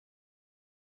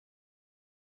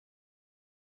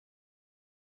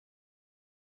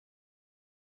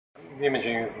the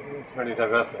imaging is really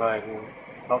diversified, and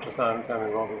ultrasound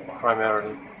thermal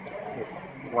primarily is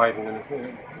widened in its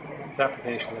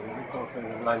application, and it's also in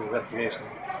the line of investigation.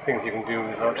 Things you can do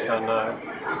with ultrasound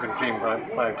now, you could dream about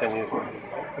 5-10 years ago,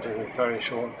 which is a very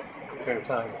short period of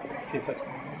time. You see such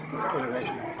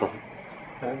innovation.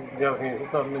 And the other thing is,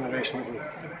 it's not an innovation which is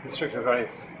restricted to a very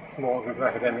small group of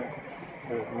academics. This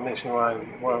is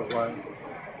nationwide, worldwide,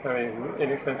 very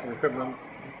inexpensive equipment.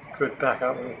 Could back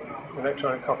up with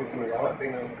electronic copies of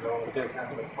the discs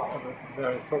of the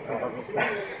various books and published.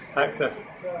 Access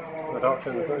the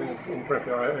doctor in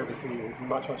periphery or overseas is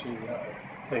much easier.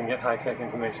 They can get high-tech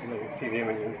information, they can see the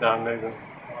images and download them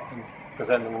and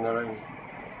present them in their own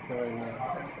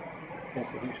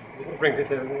institution. It brings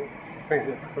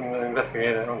it from the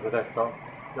investigator onto the desktop,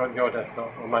 your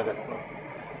desktop or my desktop.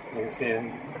 You can see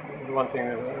the one thing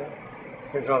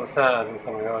that is rather sad in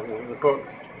some regards is that the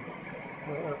books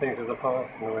are things of the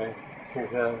past in a way. It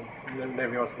seems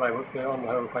nobody wants to buy books. They're on the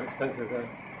whole quite expensive. They're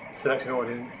a selected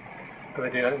audience, but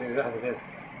they do have the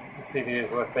disc. The CD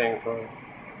is worth paying for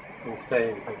in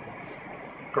spades,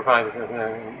 provided there's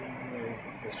no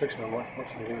restriction on what you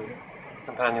can do with it. It's a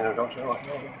companion of Dr.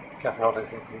 Catherine Otto's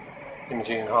book on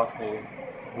imaging and heart failure,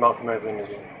 multimodal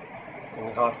imaging. And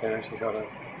in heart failure, she's got a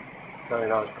very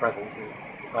large presence.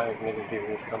 5 million people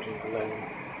in this country alone,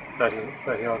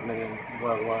 30 odd million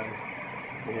worldwide.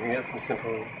 If you can get some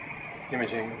simple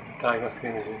imaging,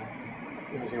 diagnostic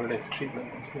imaging related treatment,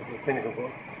 which is a clinical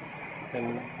book,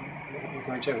 then you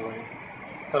can reach everybody.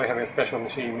 It's not like having a special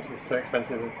machine which is so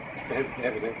expensive and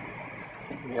prohibitive.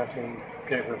 You have to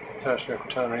go to the tertiary or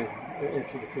quaternary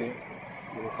institute to see it.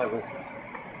 You just have this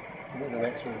in the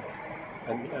next room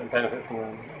and benefit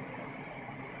from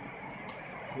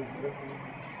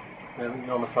the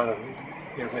enormous amount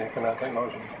of things coming out of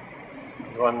technology.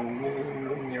 There's one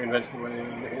new invention where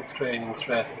you're looking at strain and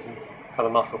stress, which is how the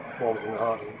muscle performs in the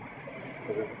heart.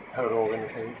 There's a whole organ,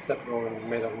 it's a separate organ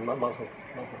made up of multiple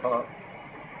part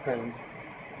components,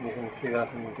 and you can see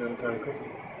that and do it very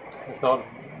quickly.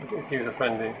 It's user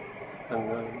friendly, and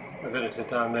the ability to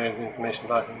download the information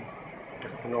about it,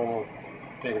 look at the normal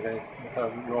database, look how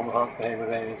normal hearts behave with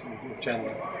age and with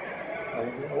gender. So I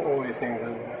think all these things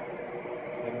are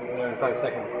there in 5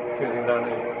 seconds, as soon as you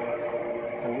download.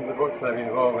 And the books that I've been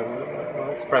involved with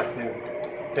are expressive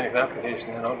clinical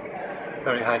application. They're not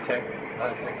very high-tech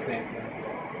safe.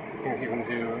 Things you can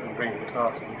do and bring to the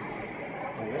classroom,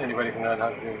 and anybody can learn how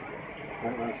to do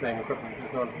with the same equipment.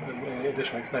 There's not any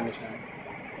additional expenditure.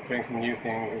 It's doing some new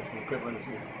things with some equipment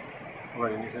which is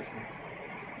already in existence.